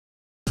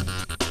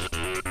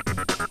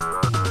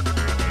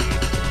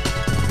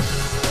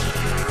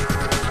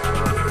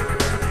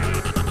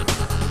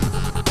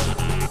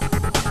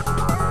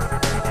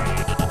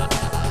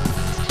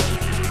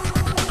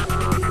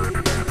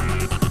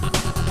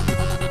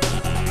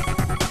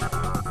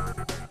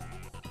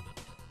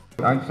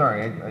I'm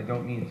sorry, I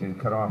don't mean to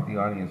cut off the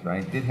audience, but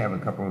I did have a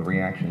couple of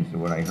reactions to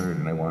what I heard,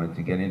 and I wanted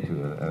to get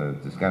into a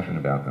discussion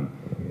about them.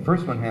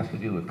 First one has to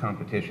do with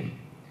competition.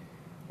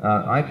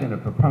 I've been a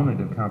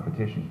proponent of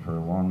competition for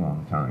a long,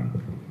 long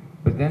time,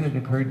 but then it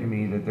occurred to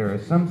me that there are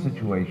some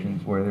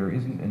situations where there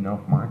isn't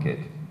enough market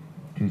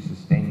to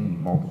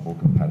sustain multiple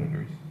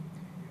competitors.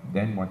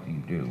 Then what do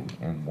you do?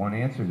 And one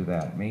answer to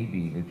that may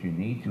be that you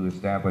need to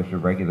establish a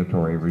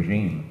regulatory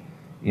regime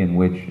in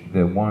which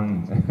the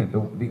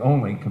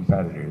only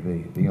competitor,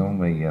 the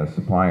only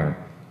supplier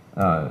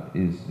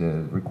is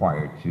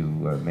required to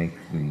make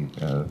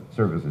the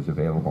services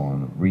available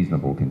on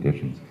reasonable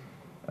conditions.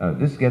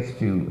 This gets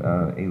to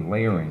a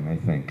layering, I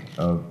think,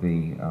 of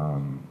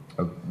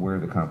where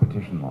the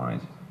competition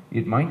lies.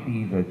 It might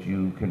be that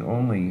you can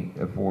only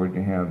afford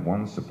to have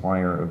one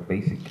supplier of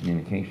basic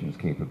communications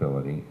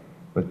capability,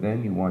 but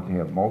then you want to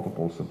have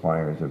multiple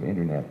suppliers of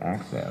internet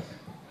access,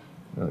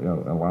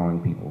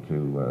 allowing people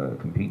to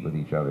compete with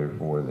each other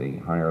for the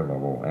higher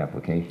level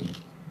applications.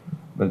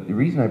 But the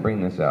reason I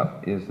bring this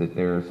up is that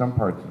there are some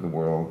parts of the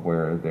world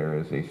where there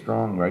is a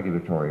strong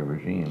regulatory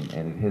regime,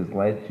 and it has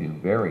led to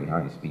very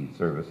high-speed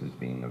services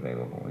being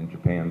available. In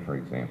Japan, for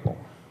example,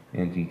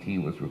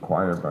 NTT was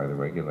required by the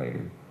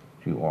regulator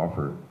to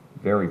offer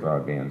very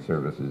broadband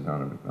services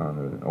on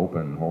an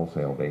open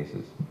wholesale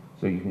basis.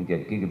 So you can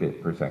get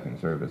gigabit per second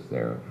service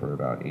there for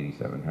about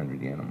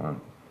 8,700 yen a month.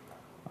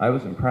 I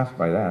was impressed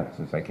by that,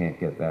 since I can't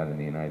get that in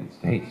the United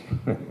States,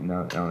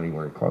 not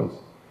anywhere close.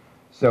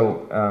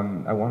 So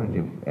I wanted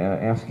to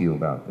ask you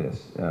about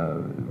this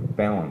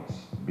balance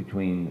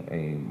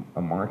between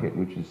a market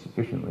which is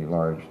sufficiently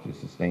large to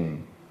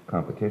sustain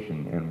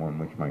competition and one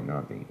which might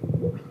not be.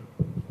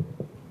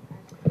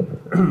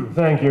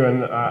 Thank you,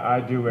 and I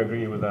do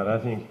agree with that. I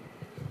think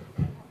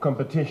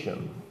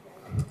competition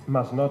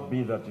must not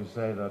be that you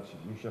say that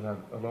you should have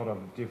a lot of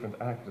different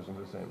actors in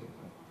the same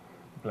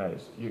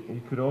place.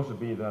 It could also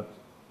be that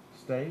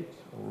state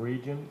or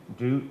region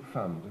do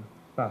fund,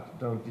 but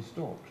don't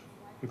distort.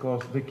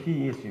 Because the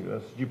key issue,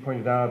 as you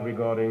pointed out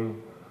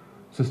regarding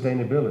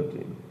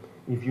sustainability,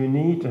 if you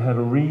need to have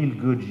a real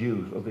good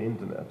use of the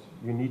internet,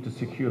 you need to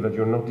secure that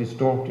you're not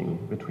distorting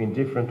between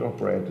different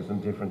operators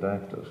and different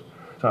actors.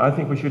 So I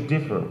think we should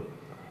differ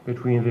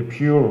between the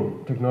pure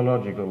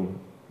technological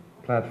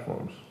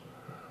platforms,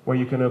 where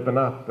you can open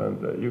up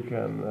and you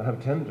can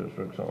have tenders,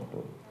 for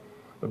example.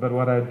 But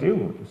what I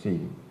do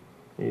see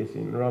is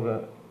in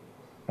rather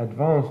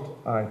advanced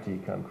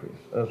IT countries,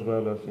 as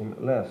well as in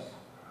less,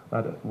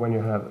 that when you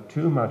have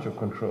too much of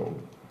control,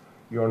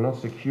 you're not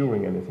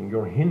securing anything,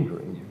 you're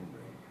hindering.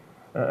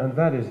 And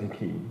that is the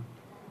key.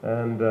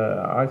 And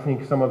I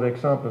think some of the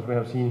examples we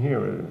have seen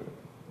here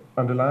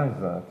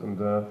underlines that. And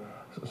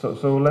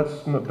so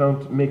let's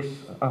don't mix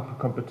up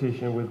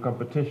competition with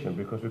competition,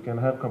 because we can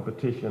have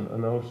competition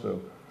and also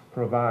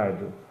provide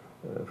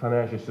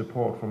financial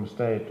support from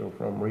state or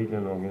from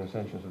regional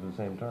organizations at the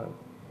same time.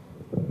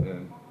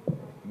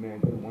 May I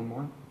do one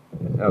more?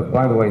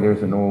 By the way,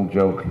 there's an old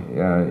joke.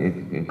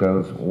 It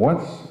goes,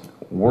 what's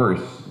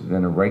worse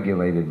than a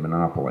regulated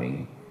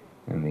monopoly?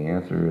 And the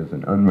answer is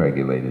an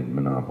unregulated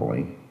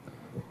monopoly.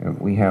 And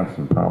we have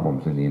some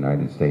problems in the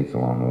United States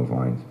along those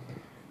lines,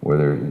 where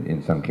there,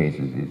 in some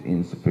cases, is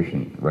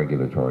insufficient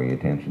regulatory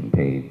attention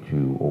paid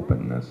to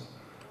openness.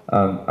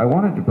 I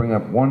wanted to bring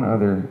up one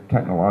other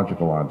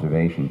technological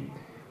observation.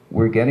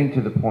 We're getting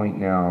to the point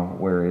now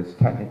where it's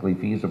technically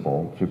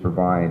feasible to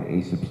provide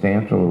a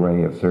substantial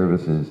array of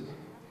services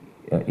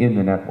in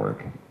the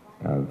network.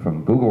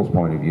 From Google's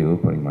point of view,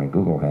 putting my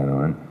Google hat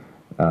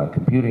on,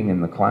 computing in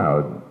the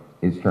cloud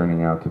is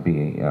turning out to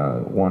be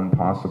one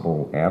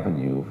possible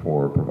avenue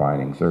for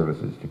providing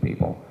services to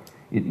people.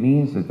 It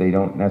means that they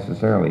don't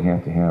necessarily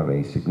have to have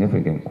a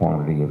significant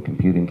quantity of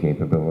computing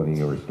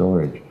capability or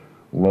storage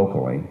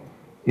locally,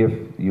 if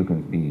you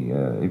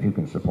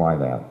can supply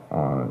that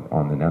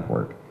on the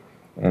network.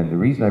 And the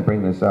reason I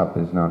bring this up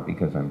is not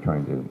because I'm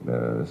trying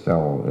to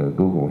sell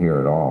Google here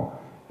at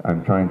all.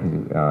 I'm trying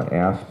to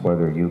ask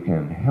whether you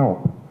can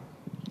help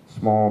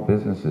small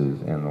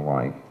businesses and the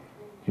like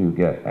to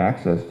get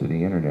access to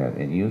the internet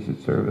and use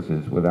its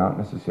services without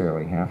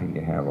necessarily having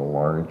to have a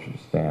large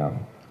staff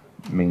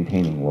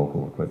maintaining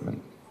local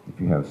equipment. If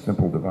you have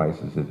simple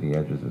devices at the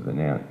edges of the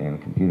net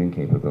and computing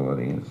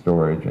capability and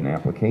storage and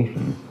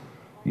applications,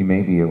 you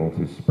may be able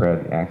to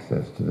spread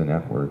access to the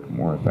network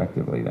more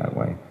effectively that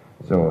way.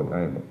 So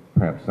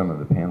perhaps some of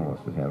the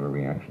panelists would have a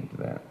reaction to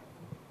that.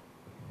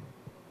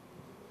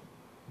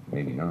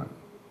 Maybe not.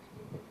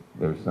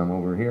 There's some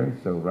over here,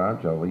 so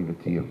Raj, I'll leave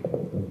it to you.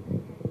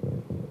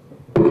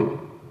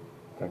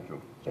 Thank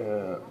you.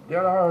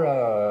 There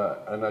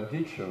are an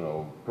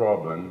additional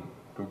problem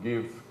to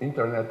give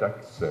internet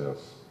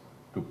access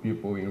to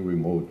people in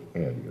remote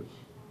areas.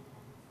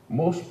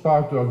 Most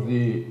part of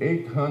the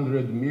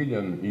 800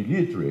 million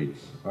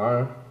illiterates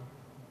are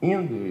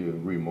in the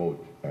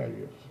remote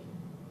areas.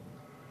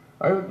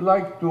 I would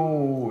like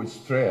to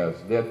stress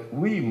that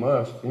we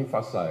must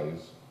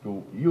emphasize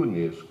to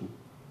UNESCO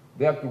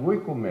that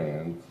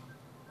recommend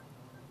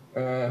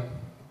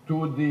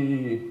to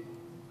the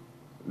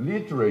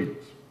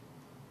literate,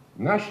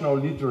 national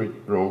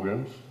literate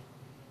programs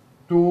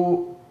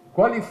to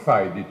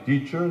qualify the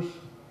teachers,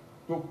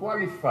 to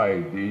qualify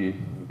the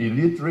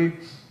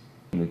illiterates.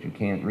 That you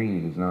can't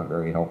read is not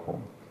very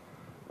helpful.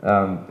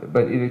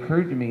 But it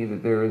occurred to me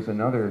that there is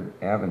another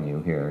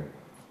avenue here,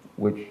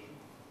 which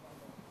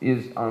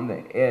is on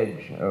the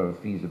edge of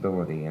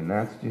feasibility, and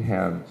that's to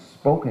have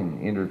spoken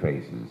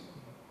interfaces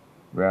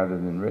rather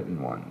than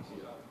written ones.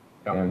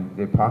 Yeah. And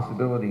the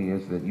possibility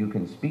is that you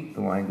can speak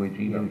the language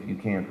even if you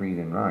can't read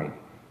and write.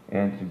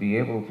 And to be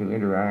able to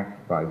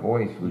interact by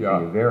voice would be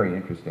a very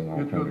interesting It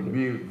alternative. would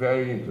be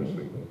very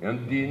interesting.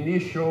 And the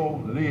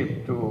initial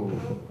leap to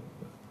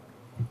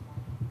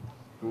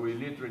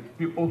illiterate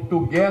people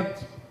to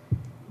get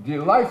the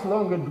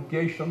lifelong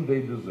education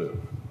they deserve.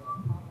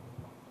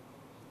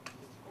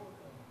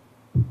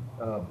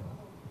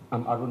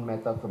 I'm Arun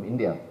Mehta from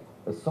India.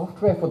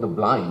 Software for the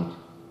blind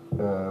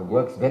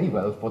works very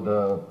well for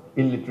the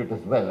illiterate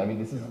as well. I mean,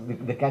 this is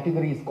the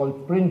category is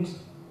called print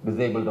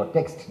disabled or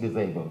text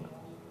disabled.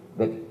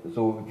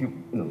 So if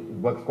it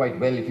works quite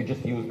well if you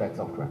just use that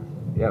software.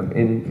 Yeah,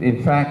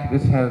 in fact,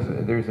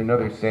 there's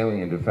another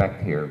salient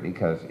effect here,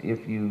 because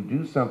if you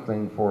do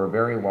something for a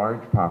very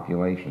large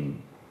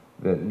population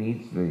that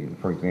needs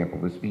for example,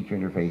 the speech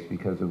interface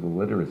because of the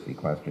literacy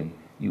question,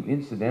 you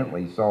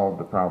incidentally solve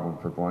the problem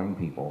for blind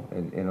people,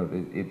 and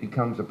it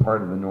becomes a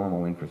part of the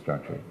normal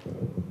infrastructure.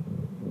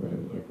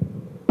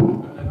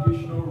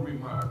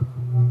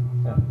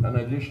 An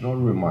additional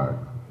remark.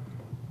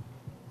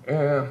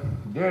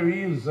 There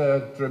is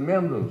a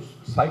tremendous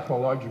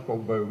psychological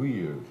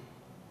barrier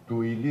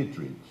to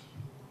illiterates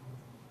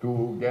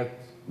to get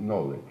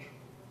knowledge.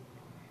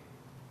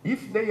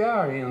 If they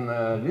are in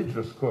a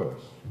literacy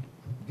course,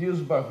 this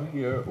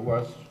barrier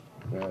was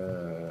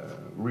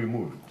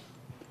removed.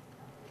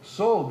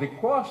 So the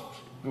cost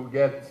to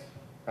get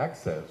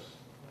access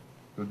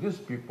to these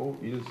people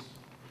is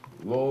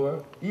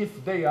lower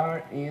if they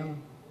are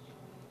in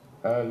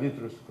a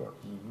literacy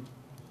course.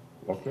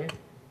 Okay?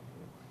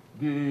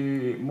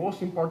 The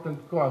most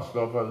important cost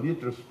of a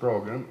literacy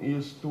program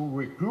is to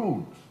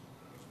recruit,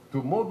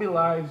 to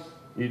mobilize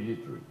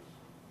illiterates.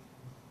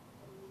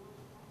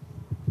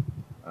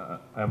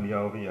 I'm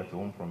Yaovi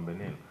Atom from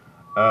Benin.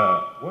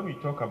 When we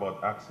talk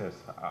about access,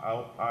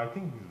 I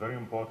think it's very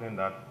important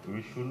that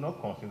we should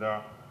not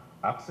consider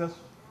access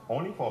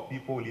only for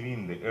people living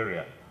in the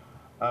area.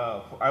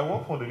 I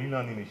worked for the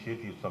Leland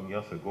Initiative some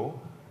years ago,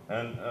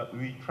 and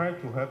we try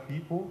to help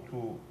people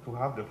to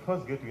have the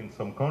first gateway in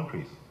some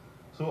countries.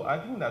 So I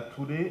think that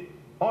today,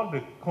 all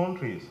the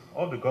countries,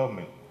 all the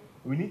government,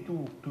 we need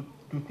to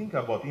think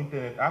about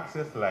internet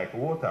access like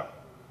water,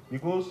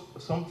 because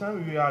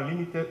sometimes we are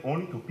limited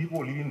only to people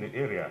living in the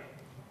area.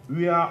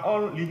 We are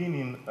all living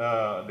in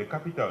the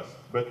capitals,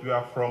 but we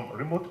are from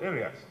remote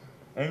areas,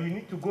 and we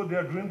need to go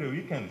there during the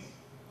weekends.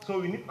 So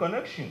we need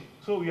connection.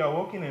 So we are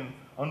working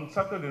on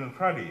Saturday and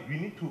Friday. We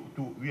need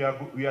we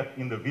are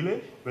in the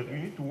village, but we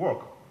need to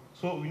work.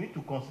 So we need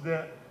to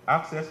consider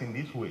access in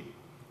this way.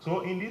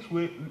 So in this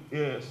way,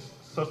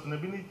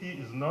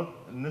 sustainability is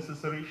not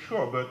necessarily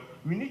sure, but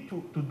we need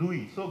to do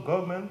it. So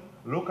government,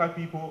 local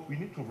people, we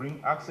need to bring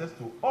access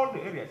to all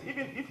the areas.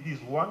 Even if it is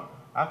one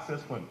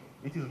access point,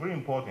 it is very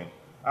important.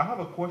 I have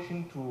a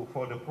question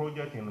for the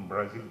project in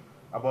Brazil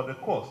about the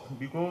cost,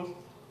 because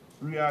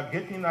we are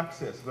getting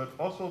access, but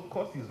also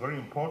cost is very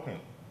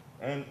important.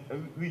 And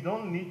we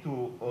don't need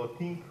to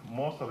think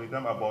most of the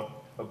time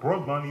about a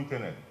broadband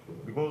internet,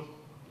 because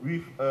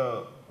with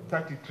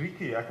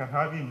 33K, I can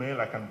have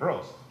email, I can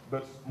browse.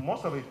 But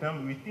most of the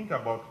time, we think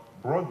about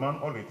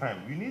broadband all the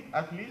time. We need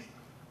at least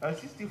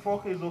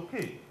 64K is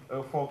okay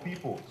for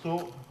people.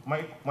 So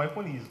my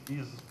point is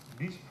this,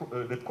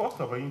 the cost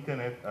of the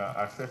internet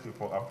accessible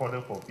for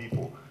affordable for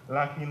people.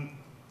 Like in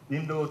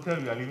the hotel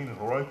we are living in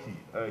royalty,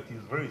 it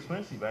is very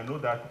expensive. I know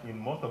that in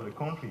most of the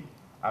country,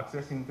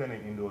 accessing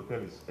internet in the hotel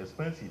is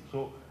expensive.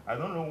 So I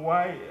don't know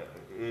why.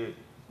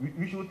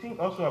 We should think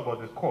also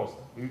about the cost.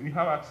 We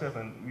have access,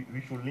 and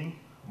we should link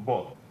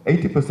both.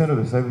 80% of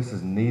the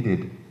services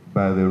needed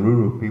by the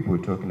rural people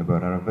we're talking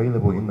about are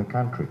available in the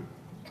country.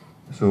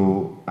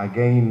 So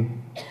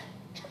again,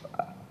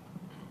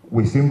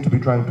 we seem to be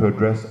trying to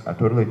address a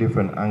totally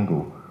different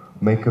angle.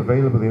 Make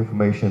available the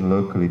information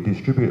locally,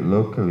 distribute it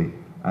locally,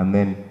 and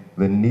then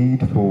the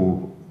need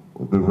for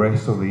the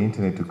rest of the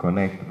internet to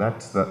connect,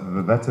 that's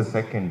a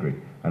secondary.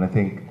 And I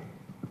think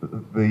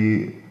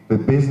the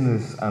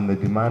business and the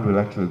demand will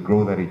actually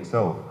grow that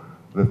itself.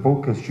 The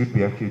focus should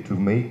be actually to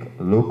make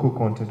local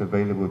content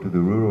available to the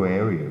rural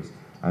areas,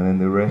 and then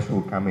the rest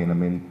will come in. I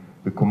mean,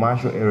 the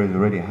commercial areas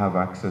already have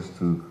access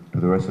to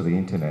the rest of the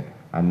internet,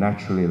 and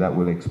naturally that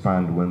will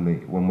expand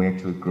when we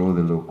actually grow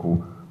the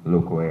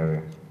local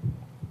area.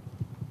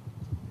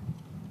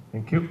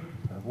 Thank you.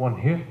 I have one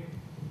here.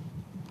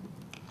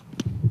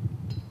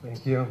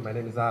 Thank you. My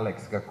name is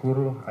Alex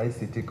Gakuru,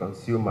 ICT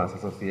Consumers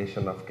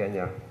Association of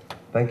Kenya.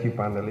 Thank you,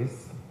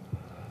 panelists.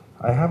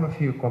 I have a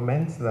few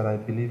comments that I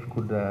believe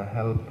could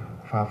help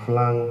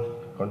far-flung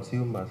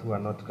consumers who are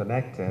not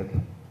connected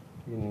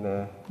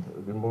in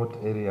remote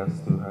areas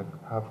to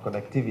have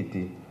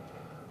connectivity.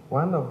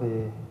 One of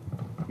the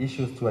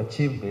issues to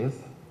achieve this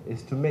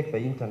is to make the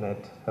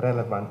internet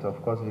relevant.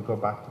 Of course, we go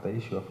back to the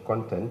issue of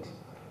content,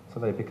 so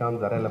that it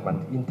becomes a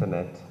relevant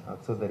internet, and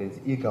so there is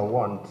eager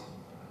want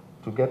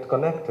to get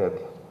connected.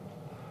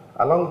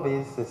 Along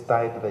this is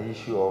tied the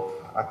issue of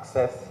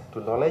access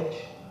to knowledge,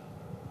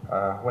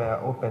 where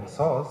open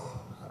source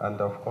and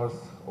of course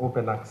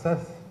open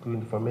access to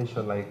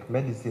information like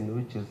medicine,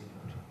 which is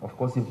of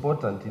course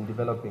important in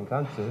developing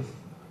countries,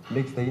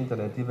 makes the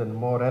internet even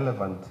more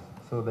relevant.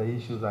 So the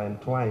issues are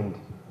entwined.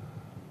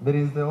 There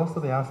is also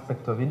the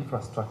aspect of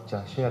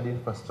infrastructure, shared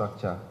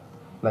infrastructure,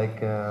 like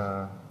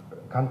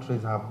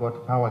countries have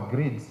got power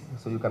grids,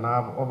 so you can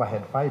have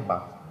overhead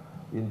fiber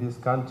in these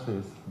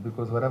countries,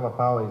 because wherever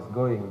power is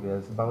going,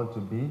 there's bound to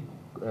be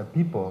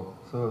people.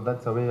 So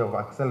that's a way of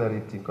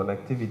accelerating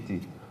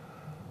connectivity.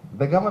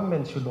 The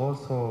government should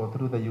also,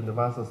 through the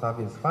Universal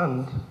Service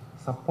Fund,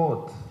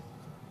 support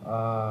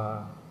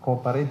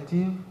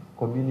cooperative,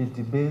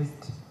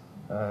 community-based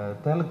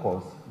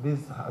telcos. This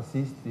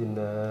assists in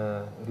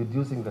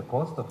reducing the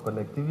cost of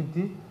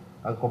connectivity,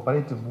 and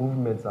cooperative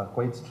movements are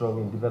quite strong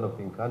in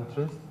developing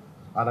countries.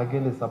 And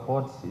again, it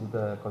supports in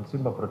the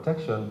consumer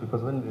protection,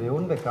 because when they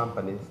own the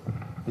companies,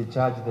 they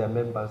charge their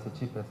members the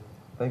cheapest.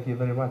 Thank you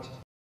very much.